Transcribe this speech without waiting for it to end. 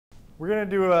We're going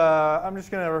to do I'm just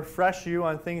going to refresh you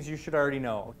on things you should already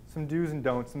know. Some do's and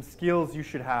don'ts, some skills you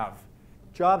should have.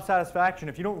 Job satisfaction.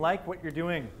 If you don't like what you're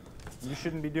doing, you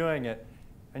shouldn't be doing it.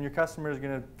 And your customer is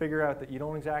going to figure out that you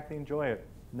don't exactly enjoy it.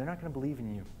 And they're not going to believe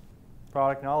in you.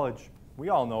 Product knowledge. We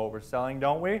all know what we're selling,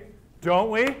 don't we?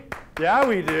 Don't we? Yeah,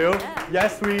 we do.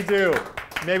 Yes, we do.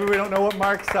 Maybe we don't know what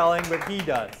Mark's selling, but he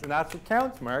does. And that's what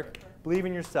counts, Mark. Believe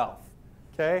in yourself.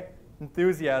 Okay?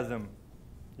 Enthusiasm.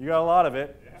 You got a lot of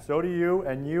it. So do you,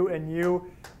 and you, and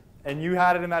you. And you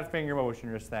had it in that finger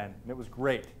motion just then. And it was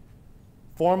great.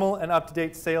 Formal and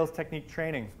up-to-date sales technique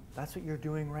training. That's what you're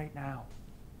doing right now.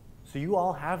 So you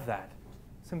all have that.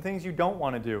 Some things you don't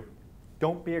want to do.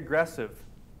 Don't be aggressive.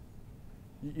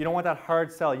 You don't want that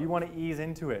hard sell. You want to ease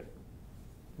into it.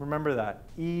 Remember that.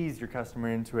 Ease your customer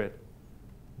into it.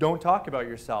 Don't talk about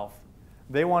yourself.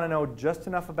 They want to know just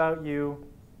enough about you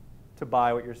to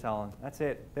buy what you're selling. That's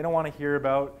it. They don't want to hear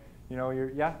about,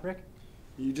 yeah, Rick?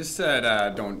 You just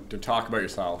said don't talk about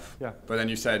yourself. Yeah. But then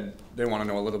you said they want to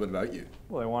know a little bit about you.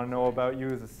 Well, they want to know about you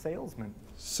as a salesman.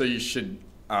 So you should...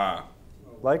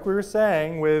 like we were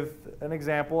saying with an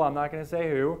example, I'm not going to say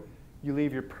who, you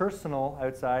leave your personal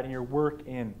outside and your work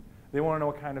in. They want to know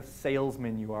what kind of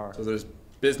salesman you are. So there's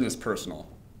business personal.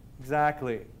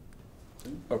 Exactly.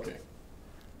 Okay.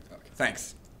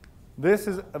 Thanks. This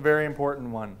is a very important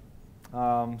one.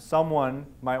 Someone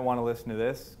might want to listen to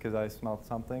this because I smelled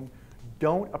something.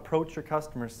 Don't approach your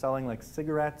customers selling like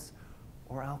cigarettes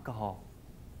or alcohol.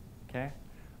 Okay?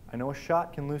 I know a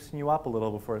shot can loosen you up a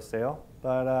little before a sale,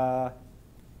 but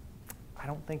I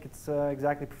don't think it's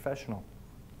exactly professional.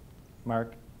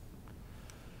 Mark?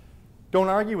 Don't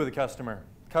argue with a customer.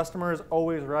 Customer is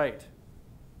always right.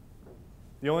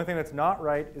 The only thing that's not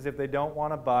right is if they don't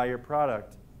want to buy your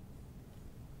product.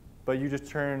 But you just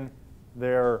turn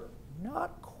their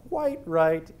not quite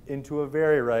right into a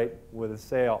very right with a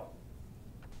sale.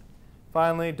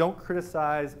 Finally, don't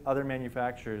criticize other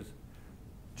manufacturers.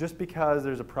 Just because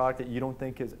there's a product that you don't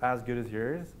think is as good as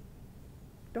yours,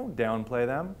 don't downplay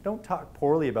them. Don't talk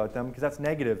poorly about them because that's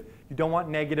negative. You don't want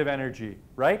negative energy,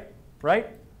 right? Right?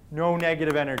 No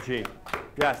negative energy.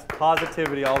 Yes,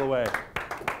 positivity all the way.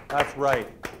 That's right.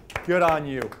 Good on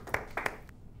you.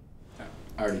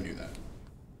 I already knew that.